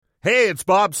Hey, it's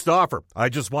Bob Stauffer. I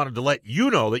just wanted to let you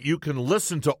know that you can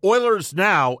listen to Oilers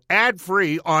Now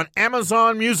ad-free on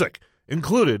Amazon Music,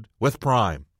 included with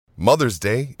Prime. Mother's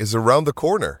Day is around the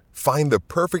corner. Find the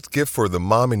perfect gift for the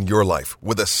mom in your life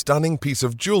with a stunning piece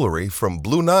of jewelry from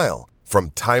Blue Nile. From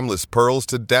timeless pearls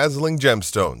to dazzling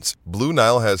gemstones, Blue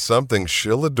Nile has something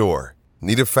she'll adore.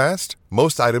 Need it fast?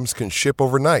 Most items can ship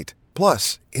overnight.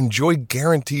 Plus, enjoy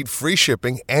guaranteed free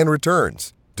shipping and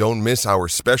returns. Don't miss our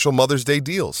special Mother's Day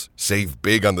deals. Save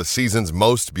big on the season's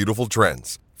most beautiful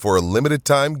trends. For a limited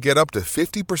time, get up to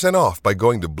 50% off by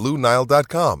going to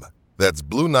BlueNile.com. That's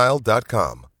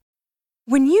BlueNile.com.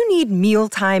 When you need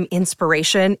mealtime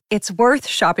inspiration, it's worth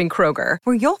shopping Kroger,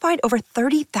 where you'll find over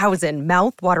 30,000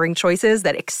 mouth-watering choices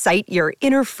that excite your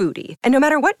inner foodie. And no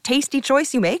matter what tasty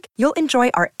choice you make, you'll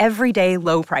enjoy our everyday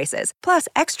low prices, plus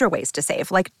extra ways to save,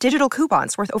 like digital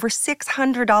coupons worth over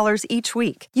 $600 each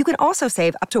week. You can also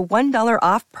save up to $1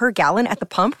 off per gallon at the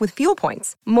pump with fuel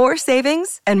points. More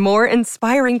savings and more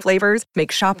inspiring flavors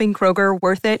make shopping Kroger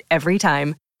worth it every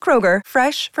time. Kroger,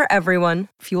 fresh for everyone.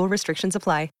 Fuel restrictions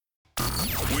apply.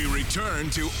 Return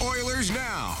to Oilers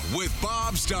Now with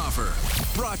Bob Stauffer.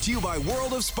 Brought to you by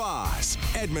World of Spas,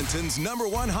 Edmonton's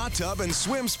 #1 hot tub and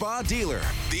swim spa dealer.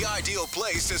 The ideal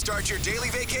place to start your daily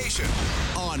vacation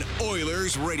on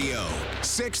Oilers Radio.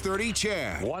 630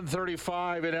 CHED.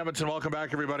 1:35 in Edmonton. Welcome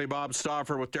back, everybody. Bob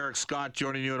Stauffer with Derek Scott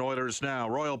joining you in Oilers Now.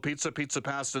 Royal Pizza, Pizza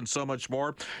Pasta, and so much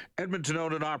more. Edmonton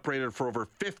owned and operated for over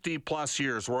 50 plus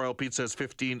years. Royal Pizza has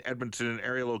 15 Edmonton and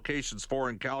area locations, 4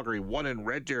 in Calgary, 1 in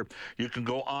Red Deer. You can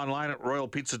go online at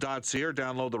royalpizza.ca or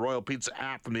download the Royal Pizza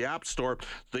app from the App Store.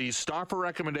 The Stauffer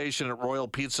recommendation at Royal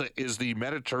Pizza is the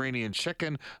Mediterranean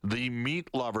chicken. The meat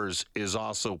lovers is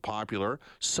also popular.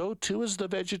 So too is the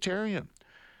vegetarian.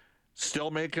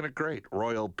 Still making it great,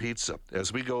 Royal Pizza.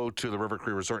 As we go to the River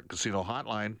Cree Resort and Casino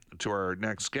hotline to our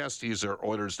next guest, he's our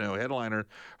Oilers Now headliner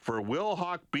for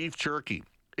Wilhauk Beef Jerky.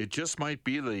 It just might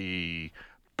be the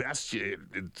best. It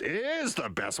is the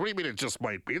best. What do you mean it just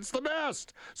might be? It's the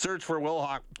best. Search for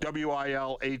Wilhauk,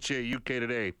 Wilhauk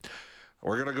today.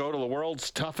 We're going to go to the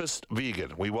world's toughest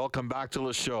vegan. We welcome back to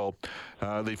the show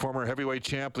the former heavyweight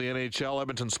champ of the NHL,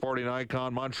 Edmonton sporting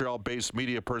icon, Montreal-based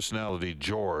media personality,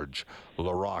 George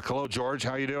Laraque. Hello, George.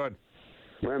 How you doing?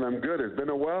 Man, I'm good. It's been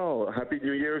a while. Happy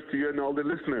New Year's to you and all the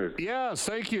listeners. Yes,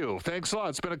 thank you. Thanks a lot.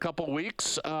 It's been a couple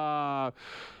weeks. George,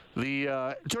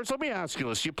 let me ask you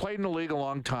this. You played in the league a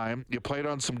long time. You played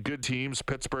on some good teams.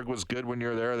 Pittsburgh was good when you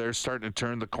were there. They're starting to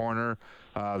turn the corner.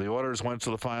 The Oilers went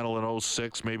to the final in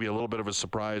 2006, maybe a little bit of a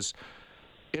surprise.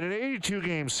 In an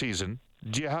 82-game season,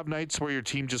 do you have nights where your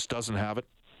team just doesn't have it?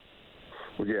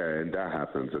 Well, yeah, and that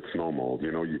happens. It's normal.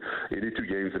 82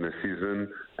 games in a season,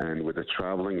 and with the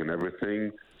traveling and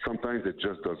everything, sometimes it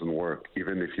just doesn't work,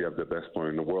 even if you have the best player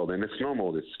in the world. And it's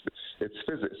normal. It's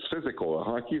physical.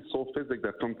 Hockey is so physical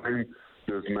that sometimes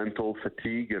there's mental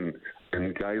fatigue, and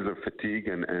guys are fatigued,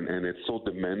 and it's so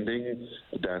demanding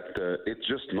that it's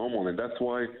just normal. And that's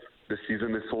why the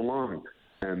season is so long.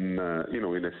 And,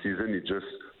 in a season, you just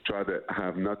try to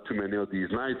have not too many of these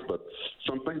nights, but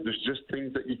sometimes there's just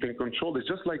things that you can control. It's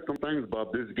just like sometimes,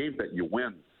 Bob, there's games that you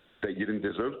win that you didn't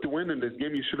deserve to win, and this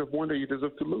game you should have won that you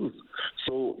deserve to lose.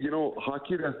 So,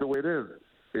 hockey, that's the way it is.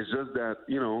 It's just that,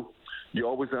 you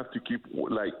always have to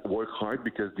work hard,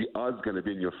 because the odds going to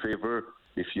be in your favor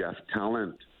if you have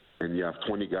talent and you have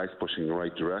 20 guys pushing the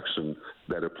right direction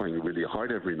that are playing really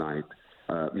hard every night.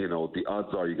 The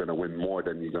odds are you're going to win more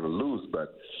than you're going to lose,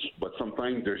 but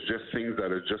sometimes there's just things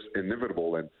that are just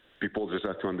inevitable, and people just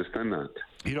have to understand that.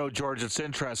 George, it's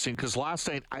interesting because last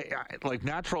night, I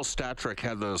Natural Stat Trick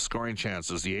had the scoring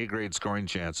chances, the A-grade scoring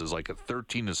chances, like at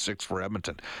 13-6 for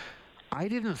Edmonton. I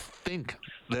didn't think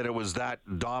that it was that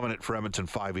dominant for Edmonton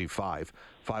 5v5,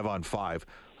 5-on-5.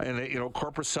 And,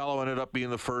 Corpusalo ended up being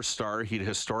the first star. He'd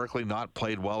historically not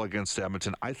played well against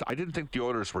Edmonton. I didn't think the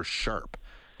Oilers were sharp.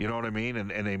 You know what I mean?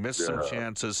 And they missed some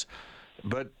chances.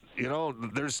 But,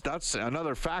 that's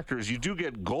another factor is you do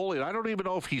get goalie. I don't even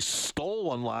know if he stole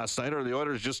one last night or the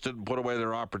Oilers just didn't put away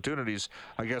their opportunities.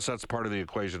 I guess that's part of the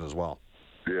equation as well.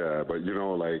 Yeah, but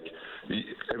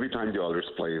every time the Oilers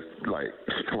play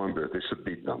Columbus, they should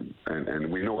beat them,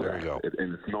 and we know that,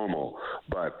 and it's normal.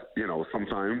 But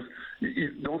sometimes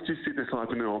don't you see this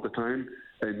happening all the time?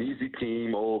 An easy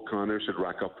team, Connor should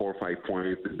rack up 4 or 5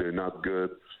 points. They're not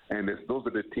good, and those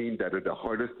are the teams that are the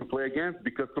hardest to play against,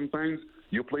 because sometimes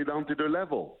you play down to their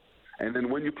level. And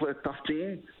then when you play a tough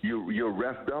team, you're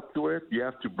revved up to it. You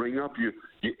have to bring up your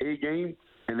A game,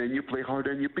 and then you play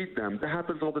harder and you beat them. That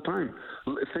happens all the time.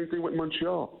 Same thing with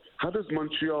Montreal. How does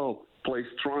Montreal play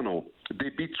Toronto? They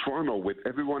beat Toronto with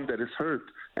everyone that is hurt,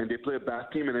 and they play a bad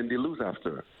team, and then they lose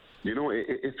after. You know,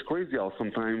 it's crazy how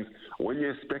sometimes when you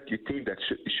expect your team that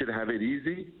should have it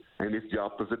easy, and it's the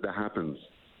opposite that happens.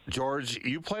 George,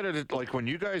 you played it like when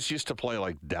you guys used to play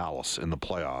like Dallas in the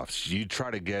playoffs. You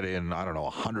try to get in, I don't know,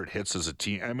 100 hits as a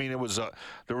team. I mean,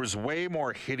 there was way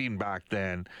more hitting back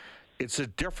then. It's a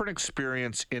different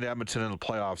experience in Edmonton in the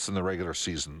playoffs than the regular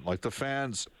season. Like the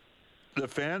fans in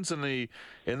the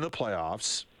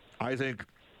playoffs, I think,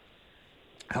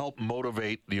 help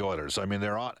motivate the Oilers. I mean,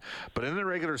 they're on, but in the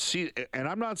regular season, and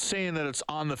I'm not saying that it's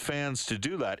on the fans to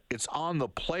do that. It's on the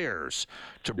players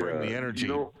to bring the energy.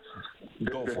 You know,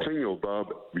 the thing, Bob,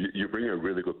 you bring a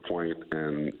really good point,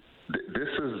 and this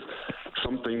is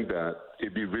something that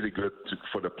it'd be really good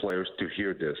for the players to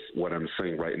hear this, what I'm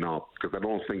saying right now, because I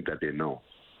don't think that they know.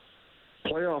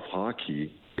 Playoff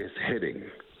hockey is hitting.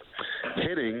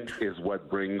 Hitting is what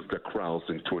brings the crowds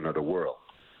into another world.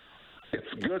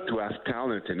 It's good to have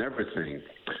talent and everything,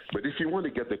 but if you want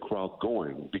to get the crowd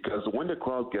going, because when the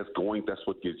crowd gets going, that's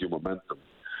what gives you momentum.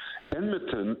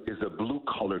 Edmonton is a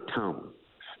blue-collar town.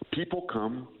 People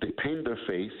come, they paint their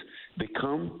face, they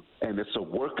come, and it's a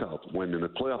workout when in a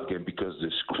playoff game because they're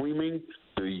screaming,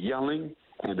 they're yelling,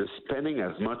 and they're spending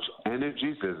as much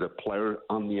energy as a player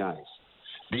on the ice.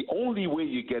 The only way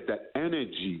you get that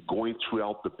energy going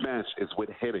throughout the bench is with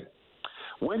hitting.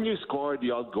 When you score the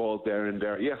odd goal there and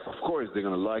there, yes, of course, they're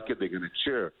going to like it, they're going to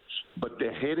cheer. But the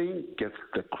hitting gets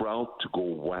the crowd to go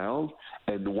wild,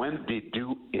 and when they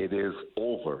do, it is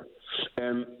over.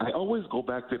 And I always go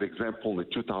back to the example in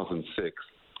 2006.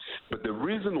 But the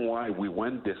reason why we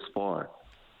went this far,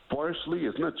 partially,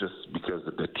 is not just because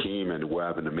of the team and we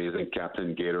have an amazing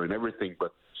captain, Gator, and everything,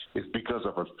 but it's because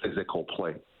of our physical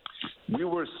play. We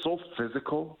were so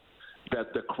physical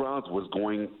that the crowds was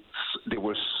going, they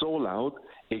were so loud,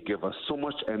 it gave us so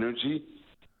much energy,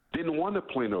 didn't want to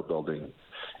play in our building.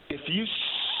 If you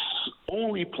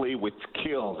only play with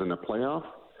skills in the playoff,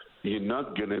 you're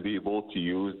not going to be able to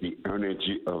use the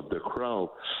energy of the crowd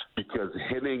because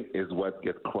hitting is what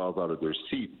gets crowds out of their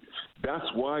seat. That's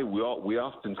why we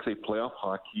often say playoff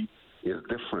hockey is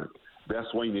different. That's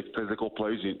why you need physical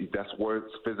players. That's where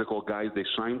it's physical guys, they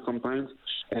shine sometimes,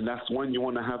 and that's when you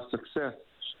want to have success.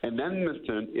 And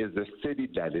Edmonton is a city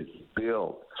that is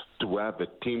built to have a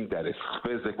team that is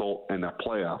physical in a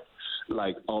playoff,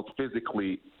 like out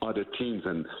physically other teams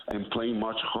and playing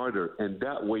much harder. And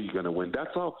that way you're going to win. That's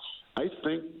all. I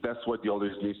think that's what the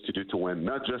Oilers needs to do to win,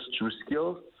 not just through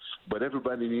skills, but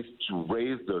everybody needs to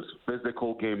raise their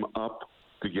physical game up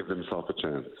to give themselves a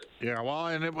chance. Yeah, well,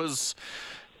 and it was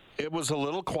a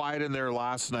little quiet in there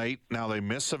last night. Now they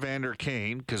miss Evander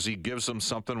Kane because he gives them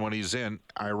something when he's in.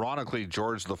 Ironically,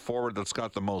 George, the forward that's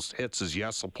got the most hits is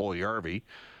Jesse Puljujärvi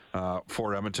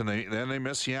for Edmonton. Then they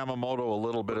miss Yamamoto a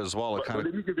little bit as well.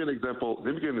 Let me give you an example.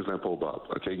 Let me give you an example, Bob.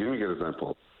 Okay, give me an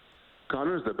example.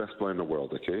 Connor is the best player in the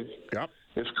world, okay? Yep.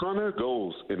 If Connor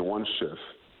goes in one shift,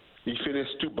 he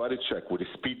finished 2 body check with the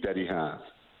speed that he has,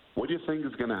 what do you think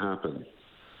is going to happen?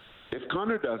 If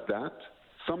Connor does that,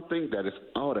 something that is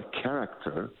out of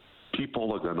character,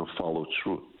 people are going to follow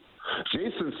through.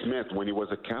 Jason Smith, when he was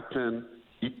a captain,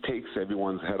 he takes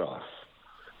everyone's head off.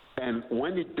 And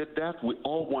when he did that, we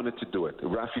all wanted to do it.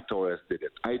 Rafi Torres did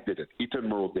it. I did it. Ethan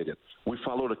Murrow did it. We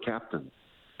followed the captain.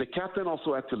 The captain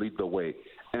also had to lead the way.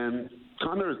 And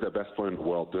Connor is the best player in the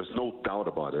world. There's no doubt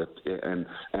about it. And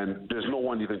there's no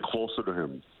one even closer to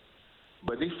him.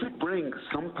 But if he brings,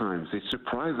 sometimes he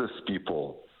surprises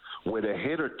people with a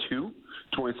hit or two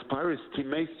to inspire his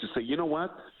teammates to say, you know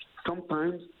what?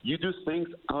 Sometimes you do things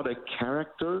out of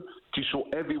character to show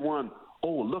everyone,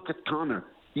 oh, look at Connor.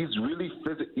 He's really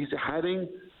he's adding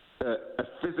a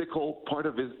physical part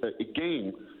of his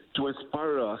game to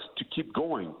inspire us to keep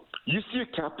going. You see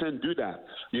a captain do that.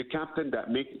 Your captain that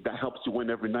helps you win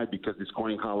every night because he's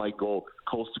scoring highlight goal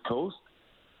coast to coast.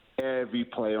 Every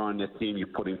player on the team, you're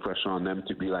putting pressure on them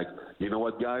to be like, you know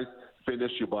what, guys,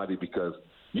 finish your body because,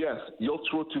 yes, you'll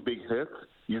throw 2 big hits.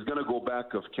 He's going to go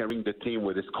back of carrying the team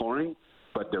with his scoring,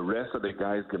 but the rest of the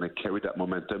guys going to carry that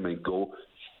momentum and go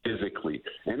physically.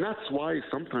 And that's why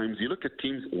sometimes you look at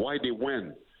teams, why they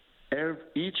win.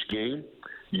 Each game,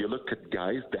 you look at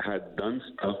guys that had done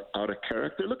stuff out of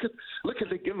character. Look at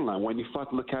the Ginland when he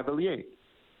fought Le Cavalier.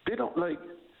 They don't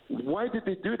why did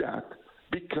they do that?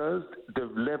 Because the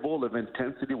level of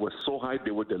intensity was so high.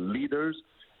 They were the leaders,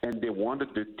 and they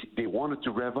wanted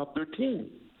to rev up their team.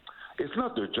 It's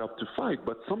not their job to fight,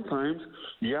 but sometimes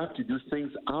you have to do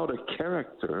things out of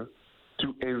character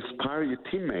to inspire your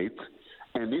teammates.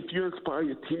 And if you inspire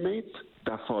your teammates,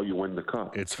 that's how you win the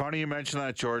cup. It's funny you mentioned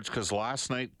that, George, because last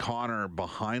night Connor,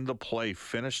 behind the play,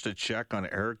 finished a check on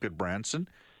Eric Goodbranson,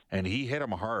 and he hit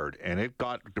him hard, and it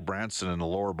got Goodbranson in the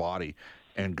lower body.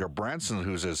 And Gabranson,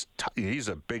 he's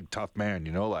a big, tough man,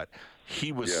 you know that.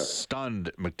 He was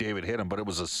stunned McDavid hit him, but it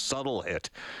was a subtle hit.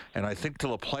 And I think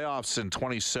till the playoffs in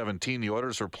 2017, the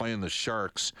Oilers were playing the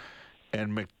Sharks,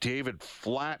 and McDavid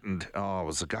flattened. Oh, it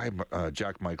was the guy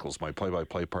Jack Michaels, my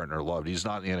play-by-play partner, loved. He's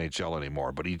not in the NHL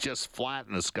anymore, but he just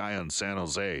flattened this guy on San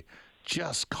Jose.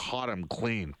 Just caught him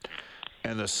clean.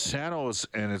 And the San Jose,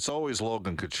 and it's always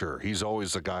Logan Couture. He's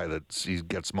always the guy that he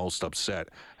gets most upset.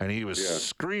 And he was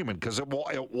screaming because it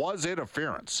was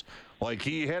interference. Like,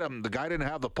 he hit him. The guy didn't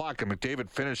have the puck, and McDavid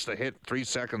finished the hit 3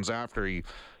 seconds after he,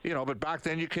 but back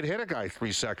then you could hit a guy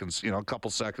 3 seconds, a couple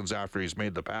seconds after he's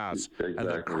made the pass. Exactly. And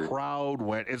the crowd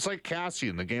went. It's like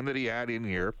Cassian, the game that he had in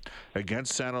here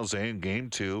against San Jose in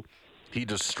Game 2. He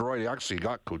actually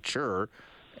got Couture.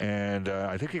 And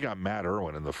I think he got Matt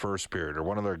Irwin in the first period, or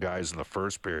one of their guys in the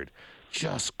first period.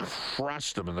 Just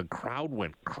crushed him, and the crowd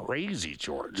went crazy,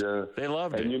 George. Yeah. They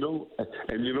loved it.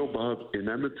 And Bob, in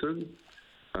Edmonton,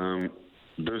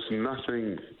 there's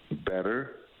nothing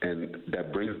better and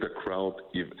that brings the crowd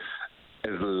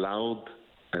as loud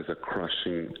as a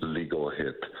crushing legal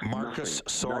hit. Marcus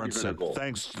Sorensen.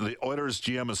 Thanks. The Oilers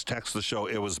GM has texted the show.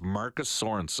 It was Marcus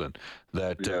Sorensen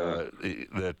that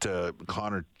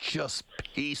Connor just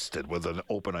pasted with an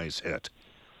open ice hit.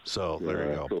 So there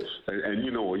you go. So,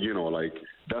 and like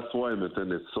that's why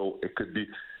Edmonton is so. It could be.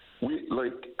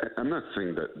 I'm not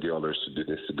saying that the Oilers should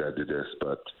do this,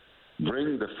 but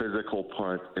bring the physical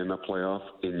part in the playoff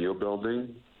in your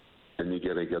building, and you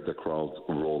gotta get the crowd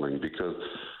rolling because.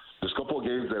 There's a couple of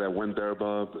games that I went there,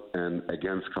 Bob, and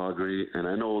against Calgary, and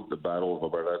I know the Battle of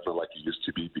Alberta is not like it used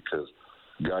to be because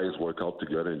guys work out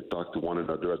together and talk to one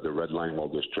another at the red line while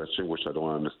they're stretching, which I don't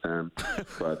understand.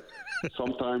 But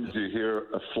sometimes you hear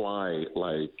a fly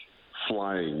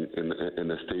flying in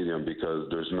the stadium because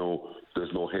there's no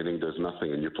hitting, there's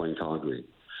nothing, and you're playing Calgary.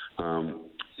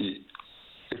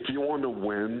 If you want to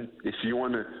win, if you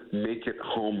want to make it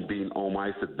home being home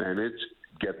ice advantage,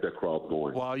 get the crowd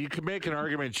going. Well, you can make an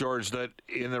argument, George, that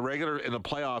in the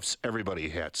playoffs, everybody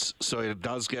hits. So it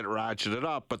does get ratcheted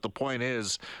up. But the point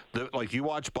is that, like, you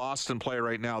watch Boston play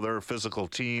right now, they're a physical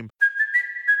team.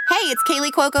 Hey, it's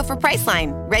Kaylee Cuoco for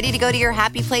Priceline. Ready to go to your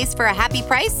happy place for a happy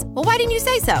price? Well, why didn't you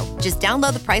say so? Just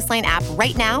download the Priceline app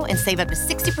right now and save up to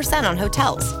 60% on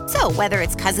hotels. So whether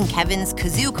it's Cousin Kevin's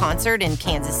Kazoo Concert in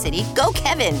Kansas City, go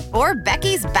Kevin, or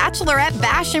Becky's Bachelorette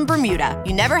Bash in Bermuda,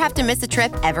 you never have to miss a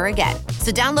trip ever again.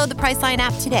 So download the Priceline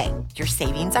app today. Your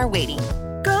savings are waiting.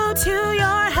 Go to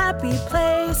your happy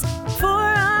place for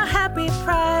a happy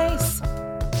price.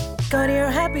 Go to your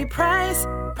happy price,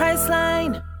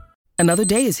 Priceline. Another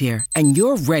day is here, and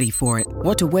you're ready for it.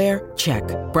 What to wear? Check.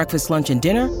 Breakfast, lunch, and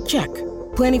dinner? Check.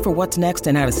 Planning for what's next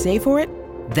and how to save for it?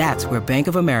 That's where Bank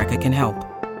of America can help.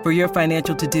 For your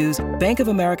financial to-dos, Bank of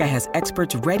America has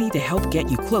experts ready to help get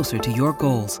you closer to your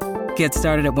goals. Get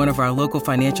started at one of our local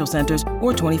financial centers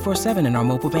or 24/7 in our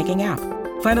mobile banking app.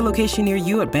 Find a location near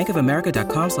you at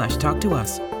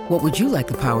bankofamerica.com/talktous. What would you like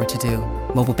the power to do?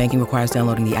 Mobile banking requires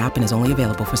downloading the app and is only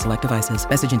available for select devices.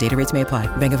 Message and data rates may apply.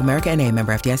 Bank of America NA,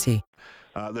 member FDIC.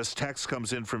 This text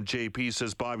comes in from JP.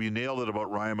 Says, Bob, you nailed it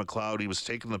about Ryan McLeod. He was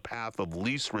taking the path of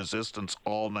least resistance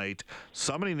all night.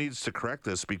 Somebody needs to correct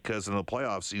this because in the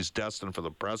playoffs, he's destined for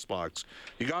the press box.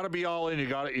 You got to be all in. You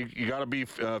got to be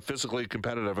physically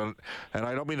competitive. And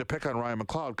I don't mean to pick on Ryan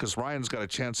McLeod because Ryan's got a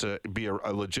chance to be a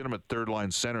legitimate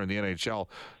third-line center in the NHL.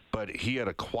 But he had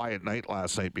a quiet night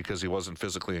last night because he wasn't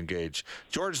physically engaged.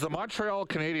 George, the Montreal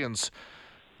Canadiens,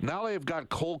 now they've got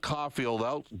Cole Caulfield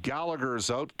out, Gallagher's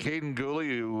out, Caden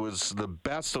Gooley, who was the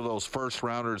best of those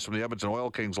first-rounders from the Edmonton Oil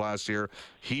Kings last year,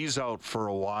 he's out for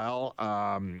a while.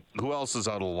 Who else is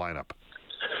out of the lineup?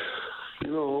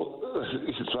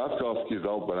 Slavkovsky's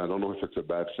out, but I don't know if it's a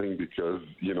bad thing because,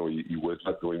 he was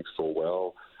not doing so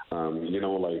well.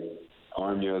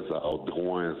 Armia's out,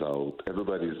 Drouin is out,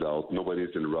 everybody's out,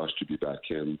 nobody's in a rush to be back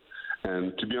in.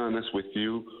 And to be honest with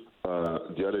you,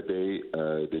 the other day,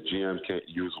 the GM Kent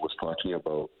Hughes was talking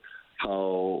about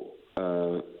how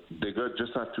they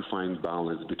just have to find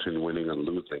balance between winning and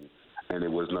losing. And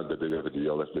it was not the big of a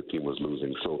deal if the team was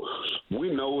losing. So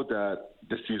we know that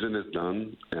the season is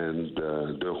done, and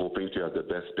they're hoping to have the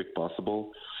best pick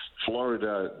possible.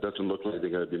 Florida doesn't look like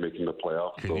they're going to be making the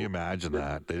playoffs. Can you imagine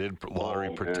that? They didn't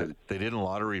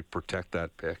lottery protect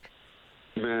that pick.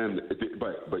 Man,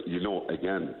 but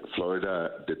again,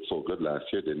 Florida did so good last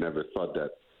year. They never thought that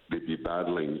they'd be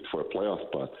battling for a playoff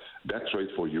spot. That's right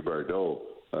for Huberdeau.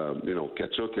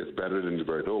 Tkachuk is better than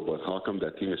Huberdeau, but how come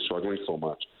that team is struggling so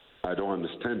much? I don't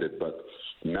understand it. But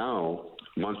now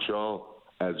Montreal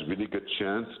has really good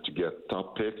chance to get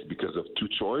top picks because of two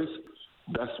choice.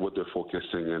 That's what they're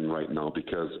focusing in right now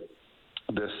because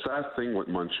The sad thing with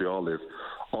Montreal is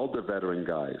all the veteran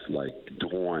guys like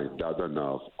Drouin,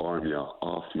 Dadonov, Armia,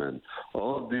 Hoffman,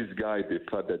 all of these guys, they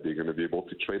thought that they're going to be able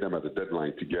to trade them at the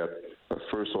deadline to get a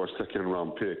first or second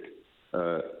round pick.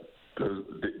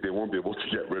 They won't be able to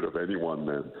get rid of anyone,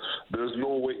 man. There's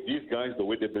no way. These guys, the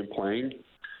way they've been playing,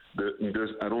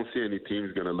 I don't see any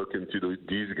teams going to look into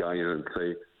these guys and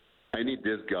say, I need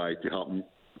this guy to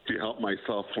help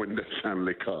myself win the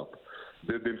Stanley Cup.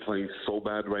 They've been playing so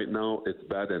bad right now. It's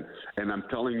bad. And I'm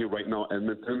telling you right now,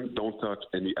 Edmonton, don't touch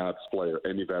any Abs player,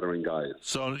 any veteran guys.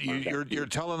 So you're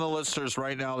telling the listeners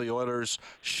right now the Oilers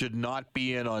should not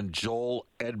be in on Joel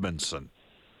Edmondson.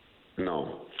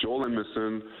 No. Joel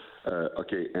Edmondson,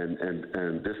 okay,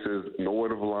 and this is no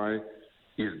word of a lie,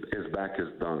 his back is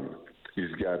done.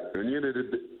 He's got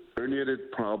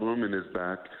herniated problem in his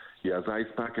back. He has ice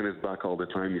pack in his back all the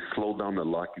time. He's slowed down a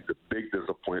lot. He's a big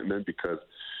disappointment because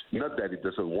not that he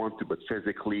doesn't want to, but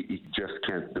physically he just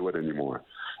can't do it anymore.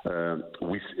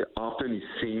 Often he's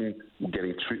seen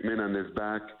getting treatment on his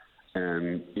back,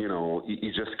 and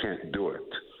he just can't do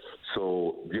it.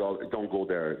 So don't go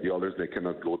there. The others, they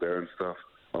cannot go there and stuff.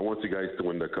 I want you guys to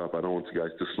win the cup. I don't want you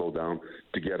guys to slow down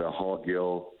to get a Hall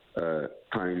Gill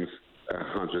times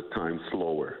 100 times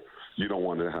slower. You don't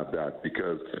want to have that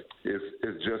because his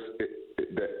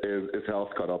health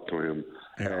caught up to him.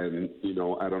 Yeah. And,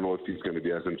 I don't know if he's going to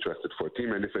be as interested for a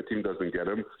team. And if a team doesn't get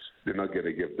him, they're not going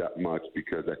to give that much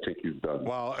because I think he's done.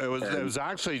 Well, it was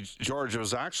actually, George, the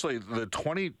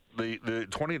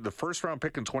first round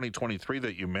pick in 2023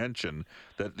 that you mentioned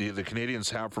that the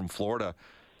Canadians have from Florida.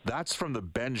 That's from the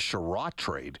Ben Sherratt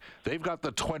trade. They've got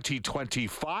the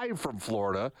 2025 from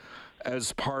Florida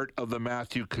as part of the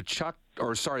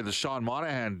the Sean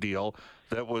Monahan deal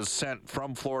that was sent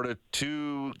from Florida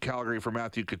to Calgary for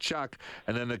Matthew Tkachuk,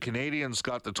 and then the Canadians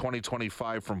got the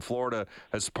 2025 from Florida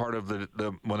as part of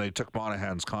the when they took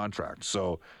Monahan's contract.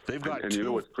 So they've got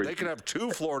two. They can have two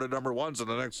Florida number ones in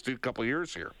the next couple of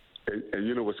years here. And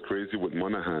you know what's crazy with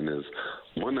Monahan is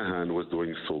Monahan was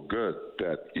doing so good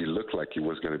that he looked like he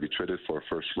was going to be traded for a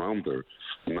first rounder.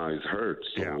 Now he's hurt.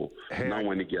 So now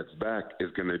when he gets back,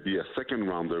 it's going to be a second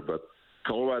rounder. But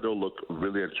Colorado look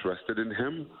really interested in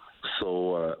him.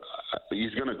 So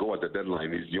he's going to go at the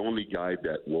deadline. He's the only guy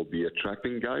that will be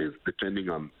attracting guys, depending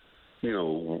on,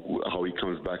 how he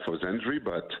comes back from his injury.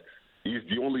 But he's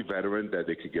the only veteran that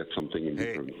they could get something in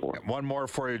return for. One more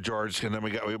for you, George, and then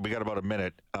we got about a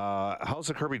minute. How's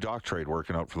the Kirby Dach trade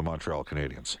working out for the Montreal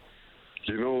Canadiens?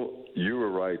 You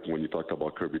were right when you talked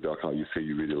about Kirby Dach, how you say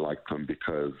you really liked him,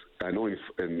 because I know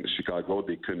in Chicago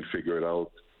they couldn't figure it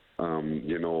out,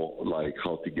 like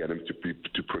how to get him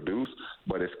to produce,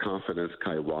 but his confidence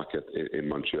skyrocketed in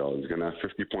Montreal. He's going to have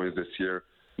 50 points this year.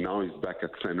 Now he's back at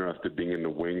center after being in the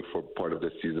wing for part of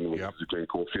the season with Glenn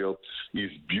Caulfield. He's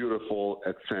beautiful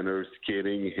at center,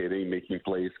 skating, hitting, making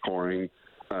plays, scoring.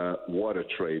 What a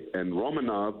trade. And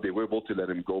Romanov, they were able to let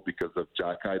him go because of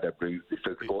Jacky that brings the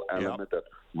physical element that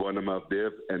Romanov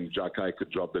did, and Jacky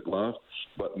could drop the glove.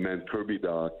 But, man, Kirby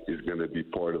Dach is going to be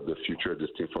part of the future of this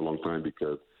team for a long time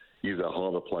because he's a hell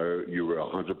of a player. You were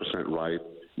 100% right.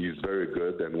 He's very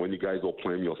good. And when you guys go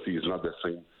play him, you'll see he's not the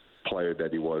same player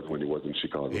that he was when he was in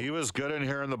Chicago. He was good in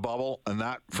here in the bubble, and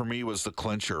that for me was the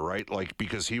clincher, right? Like,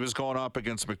 because he was going up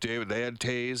against McDavid. They had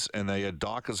Taves and they had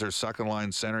Dach as their second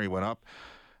line center. He went up.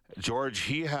 George,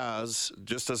 he has,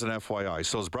 just as an FYI,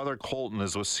 so his brother Colton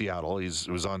is with Seattle. He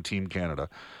was on Team Canada.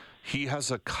 He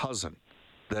has a cousin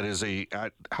that is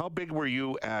how big were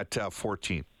you at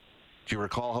 14? Do you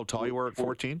recall how tall you were at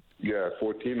 14? Yeah,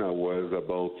 14 I was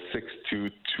about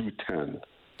 6'2", 210.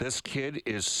 This kid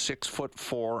is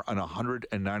 6'4" and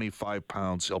 195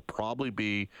 pounds. He'll probably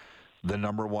be the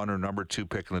number 1 or number 2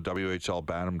 pick in the WHL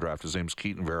Bantam draft. His name's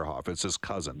Keaton Verhoff. It's his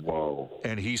cousin. Whoa!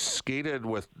 And he skated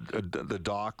with the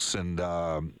Docs and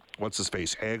what's his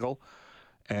face, Hagel.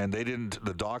 And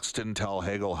the Docs didn't tell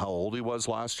Hagel how old he was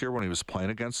last year when he was playing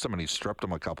against him, and he stripped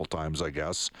him a couple times, I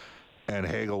guess. And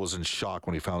Hagel was in shock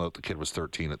when he found out the kid was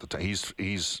 13 at the time.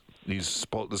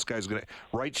 This guy's gonna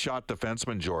right shot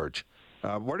defenseman, George.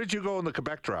 Where did you go in the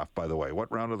Quebec draft, by the way?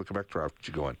 What round of the Quebec draft did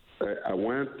you go in? I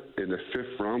went in the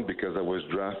 5th round because I was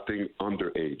drafting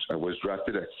underage. I was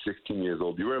drafted at 16 years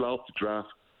old. You were allowed to draft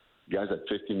guys at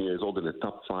 15 years old in the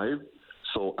top 5.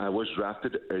 So I was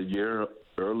drafted a year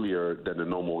earlier than a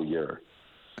normal year.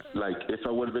 Like, if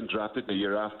I would have been drafted the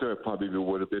year after, I probably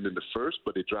would have been in the 1st,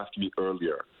 but they drafted me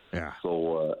earlier. Yeah.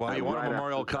 So, well, you won a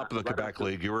Memorial Cup in the Quebec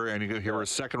League. You were a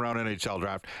second-round NHL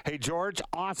draft. Hey, George,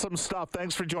 awesome stuff.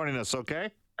 Thanks for joining us,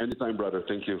 okay? Anytime, brother.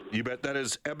 Thank you. You bet. That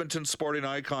is Edmonton sporting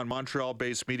icon,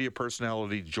 Montreal-based media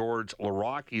personality George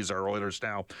Laraque. He's our Oilers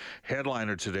Now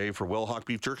headliner today for Wilhauk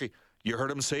Beef Jerky. You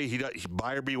heard him say he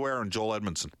buyer beware on Joel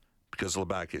Edmondson because of the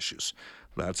back issues.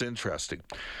 That's interesting.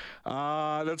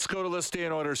 Let's go to this day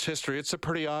in Oilers history. It's a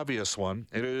pretty obvious one.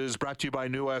 It is brought to you by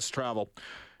New West Travel.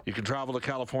 You can travel to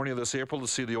California this April to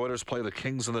see the Oilers play the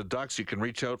Kings and the Ducks. You can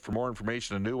reach out for more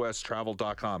information at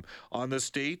newwesttravel.com. On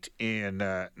this date in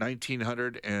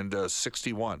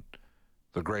 1961,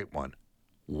 the great one,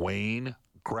 Wayne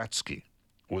Gretzky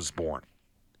was born.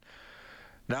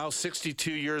 Now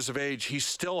 62 years of age, he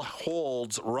still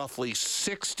holds roughly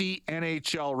 60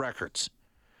 NHL records.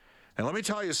 And let me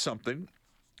tell you something.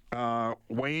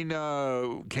 Wayne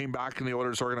came back in the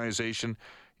Oilers organization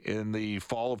in the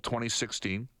fall of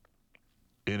 2016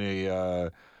 in a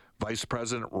vice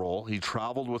president role. He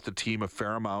traveled with the team a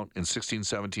fair amount in 16,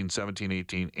 17, 17,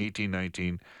 18, 18,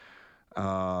 19,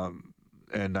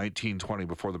 and 19, 20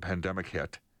 before the pandemic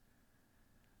hit.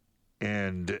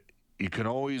 And you can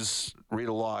always read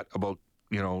a lot about,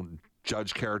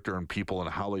 judge character and people and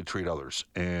how they treat others.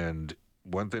 And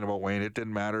one thing about Wayne, it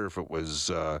didn't matter if it was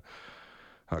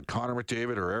Connor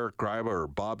McDavid or Eric Greiba or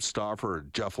Bob Stauffer or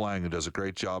Jeff Lang, who does a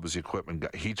great job as the equipment guy.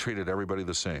 He treated everybody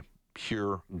the same.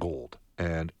 Pure gold.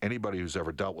 And anybody who's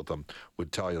ever dealt with him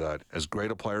would tell you that. As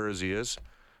great a player as he is,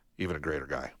 even a greater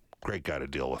guy. Great guy to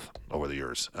deal with over the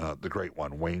years. The great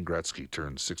one, Wayne Gretzky,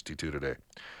 turned 62 today.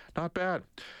 Not bad.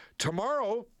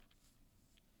 Tomorrow,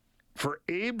 for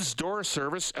Abe's Door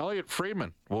Service, Elliot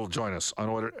Friedman will join us on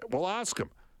Oilers. We'll ask him.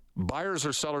 Buyers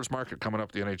or sellers market coming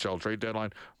up the NHL trade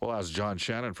deadline. We'll ask John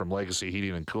Shannon from Legacy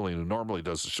Heating and Cooling, who normally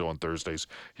does the show on Thursdays.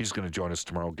 He's going to join us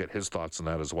tomorrow, get his thoughts on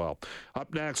that as well.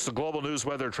 Up next, the Global News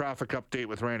Weather Traffic Update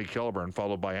with Randy Kilburn,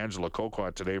 followed by Angela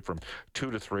Coquat today from 2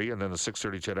 to 3, and then the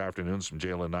 6:30 CHED Afternoons from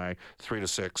Jalen Nye, 3 to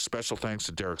 6. Special thanks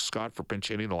to Derek Scott for pinch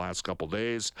hitting the last couple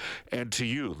days, and to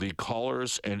you, the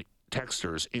callers and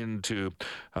texters into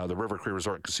the River Cree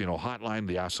Resort Casino hotline,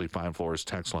 the Ashley Fine Floors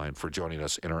text line, for joining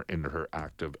us in our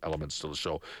interactive elements to the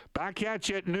show. Back at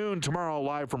you at noon tomorrow,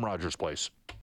 live from Rogers Place.